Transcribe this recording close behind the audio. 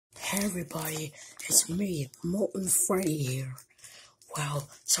Hey everybody, it's me, Molten Freddy here. Well,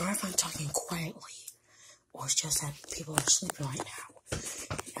 sorry if I'm talking quietly, or it's just that people are sleeping right now.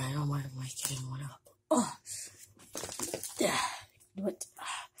 I don't want to wake anyone up. Oh, yeah, what?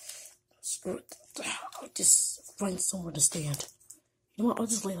 Screw it. I'll just find somewhere to stand. You know what? I'll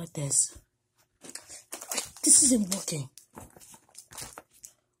just lay like this. This isn't working.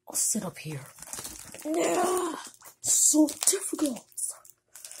 I'll sit up here. Yeah, so difficult.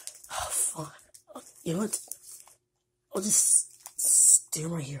 Oh, fun. You know what? I'll just stay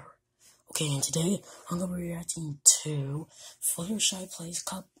right here. Okay, and today I'm gonna be reacting to Fluttershy plays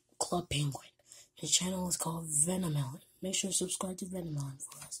Club Penguin. His channel is called Venomelon. Make sure to subscribe to Venomelon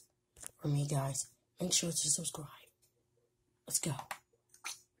for us. For me, guys. Make sure to subscribe. Let's go.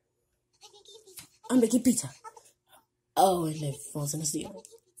 I'm making pizza. Oh, and it falls in the ceiling.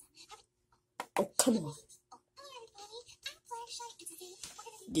 Oh, come on.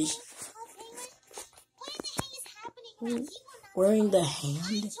 Wearing the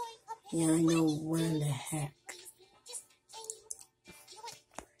hand? Yeah, I know, wearing the heck.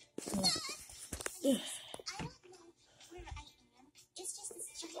 Yeah.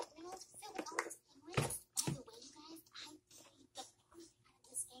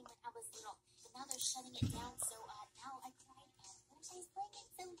 Now they're shutting it down, so now I cried and Fluttershy's playing it,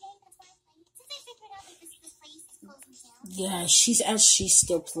 so okay, that's why I played it. Since I figured out that this place is closing down. Yeah, she's actually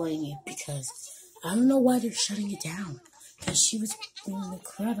still playing it because I don't know why they're shutting it down. Because she was being the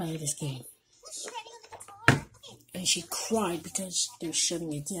crap out of this game. And she cried because they're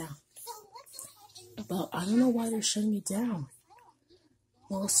shutting it down. But I don't know why they're shutting it down.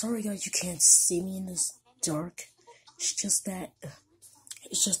 Well, sorry guys, you can't see me in this dark. It's just that,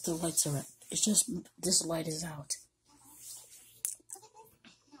 it's just the lights are, it's just, this light is out.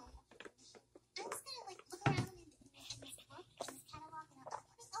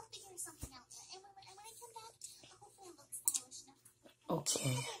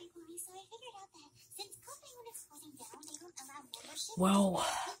 Okay. Well,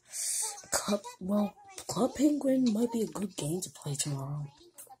 Club Penguin might be a good game to play tomorrow.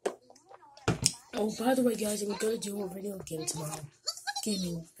 Oh, by the way, guys, I'm gonna do a video game tomorrow.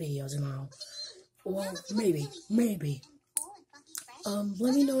 Gaming video tomorrow. Well, maybe. Let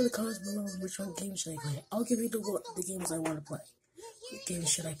me know in the comments below which one game should I play. I'll give you the games I want to play. What game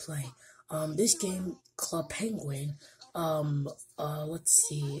should I play? This game, Club Penguin. Let's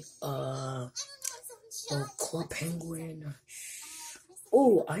see. Club Penguin.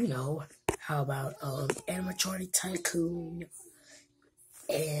 Oh, I know. How about Animatronic Tycoon?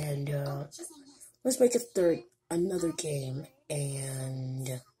 And let's make another game.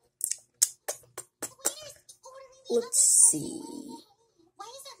 And let's see.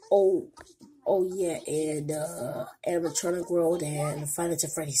 Oh yeah, and Animatronic World and Final Fantasy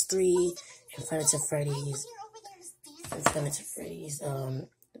Freddy's 3 and Final Fantasy Freddy's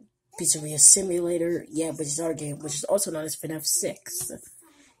Pizzeria Simulator. Yeah, which is our game, which is also known as FNAF 6.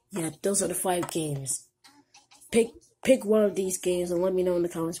 Yeah, those are the 5 games. Pick one of these games and let me know in the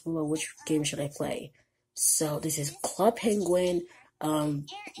comments below which game should I play. So this is Club Penguin,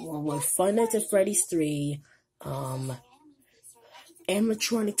 with Five Nights at Freddy's 3,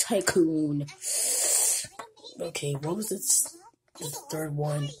 Animatronic Tycoon. Okay, what was the third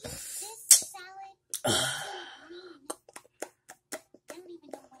one?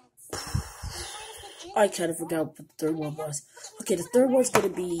 I kind of forgot what the third one was. Okay, the third one's gonna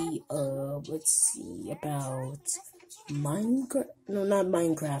be, let's see, about Minecraft? No, not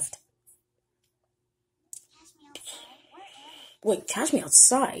Minecraft. Wait, Catch Me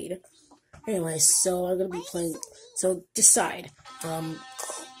Outside? Anyway, so I'm gonna be playing, so decide, what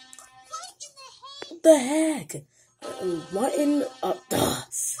the heck? What in,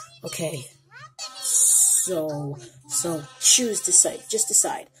 okay. So, just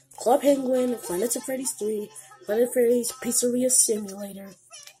decide. Club Penguin, Five Nights at Freddy's 3, Five Nights at Freddy's Pizzeria Simulator,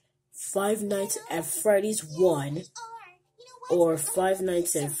 Five Nights at Freddy's 1, or Five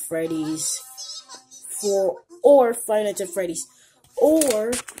Nights at Freddy's 4, or Five Nights at Freddy's,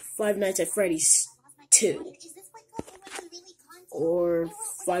 or Five Nights at Freddy's 2, or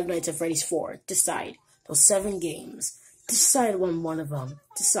Five Nights at Freddy's 4. Decide. Those 7 games. Decide on one of them.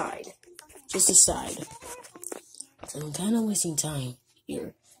 Decide. Just decide. So I'm kind of wasting time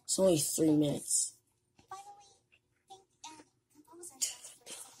here. It's only 3 minutes.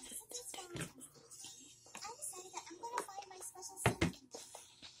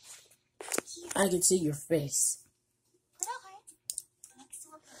 I can see your face.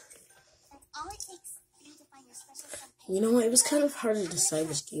 You know what? It was kind of hard to decide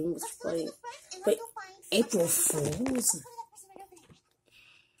which game was playing. Wait, April Fools?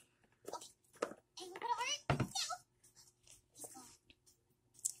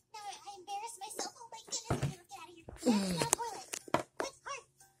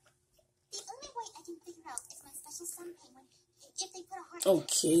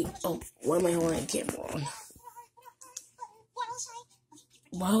 Okay. Oh, why am I holding a camera on?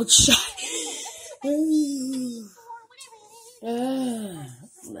 Wild shy. Ah,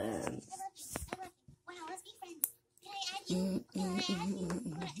 man.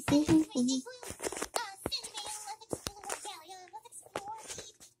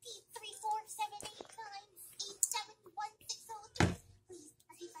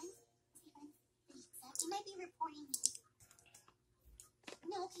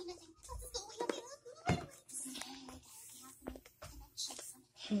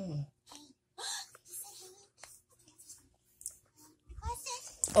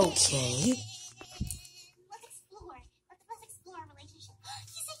 Okay.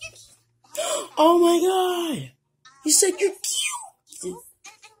 Oh my god! You said you're cute!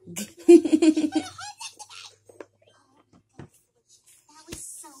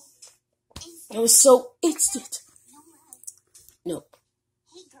 That was so instant. No.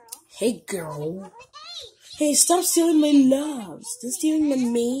 Hey girl. Hey, stop stealing my love. Stop stealing my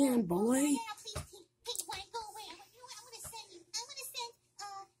man, boy.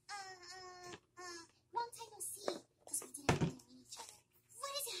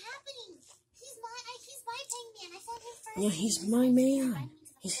 Yeah, he's my man.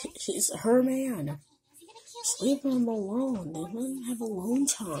 He's her man. Just leave him alone. They let him have alone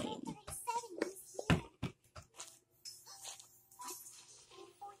time.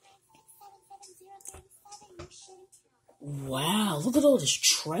 Wow, look at all this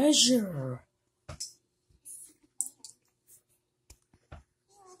treasure.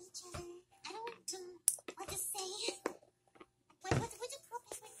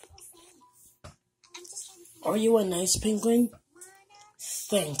 Are you a nice penguin?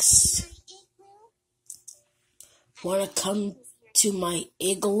 Thanks. Wanna come to my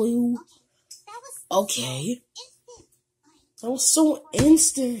igloo? Okay. That was so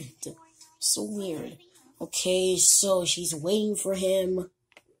instant. So weird. Okay, so she's waiting for him.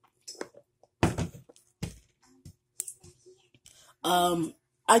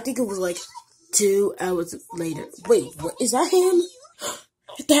 I think it was like 2 hours later. Wait, what is that him?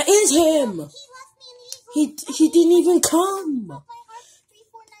 That is him! He didn't even come!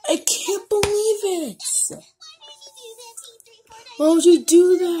 I can't believe it! Why would you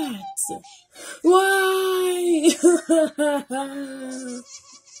do that? Why?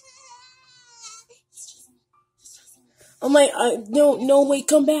 Oh my, no, wait,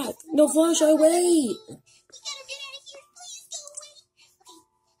 come back. No, Fluttershy, wait.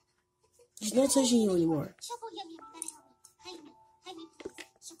 He's not touching you anymore.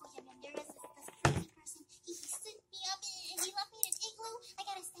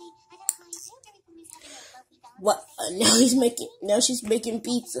 What? Now she's making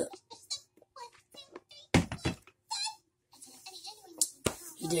pizza.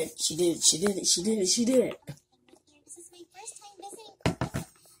 She did it.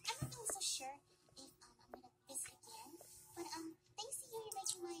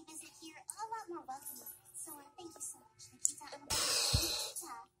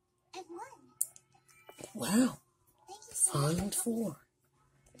 Wow. 5-4.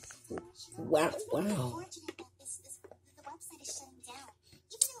 Wow.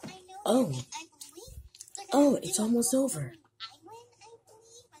 Oh, it's almost over.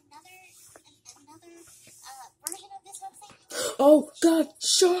 Oh God,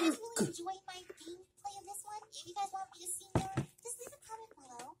 shark!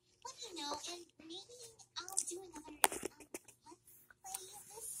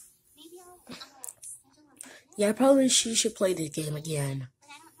 Yeah, probably she should play this game again.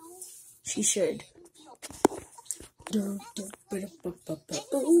 She should.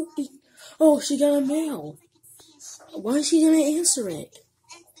 Oh, she got a mail. Why is she gonna answer it?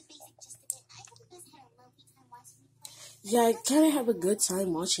 Yeah, I kind of have a good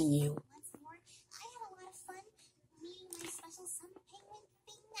time watching you.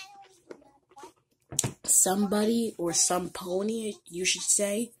 Somebody or some pony, you should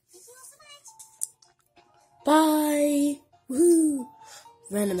say. Bye. Woo.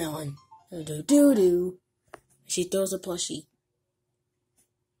 Venom. Do. She throws a plushie.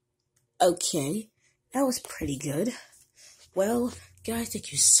 Okay, that was pretty good. Well, guys,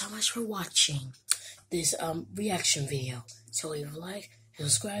 thank you so much for watching this reaction video. So leave a like,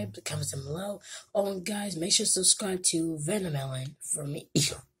 subscribe, comment down below. Oh, and guys, make sure to subscribe to Venomelon for me.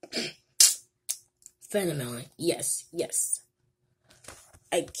 Venomelon, yes.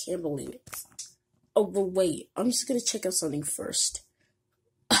 I can't believe it. Oh, but wait, I'm just gonna check out something first.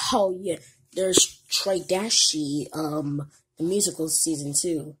 Oh yeah, there's Fluttershy, the musical season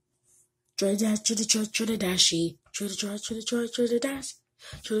 2. dash, to the church, to the dashy, to the church, to the church, to the dash,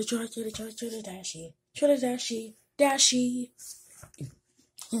 to the church, to the church, to the dashy, to the dashy, dashy.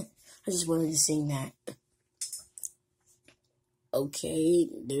 I just wanted to sing that. Okay,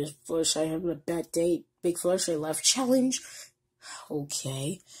 there's Fluttershy having a bad day. Big Fluttershy Life Challenge.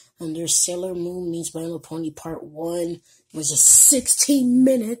 Okay, and there's Sailor Moon Meets My Little Pony Part 1, which is 16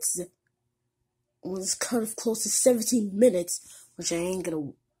 minutes. It was kind of close to 17 minutes, which I ain't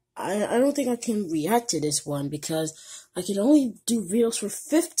gonna... I don't think I can react to this one because I can only do videos for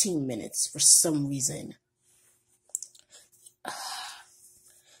 15 minutes for some reason.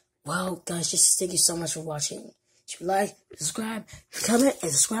 Well, guys, just thank you so much for watching. If you like, subscribe, comment,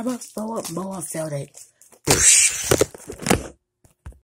 and subscribe, follow up, more, felt it.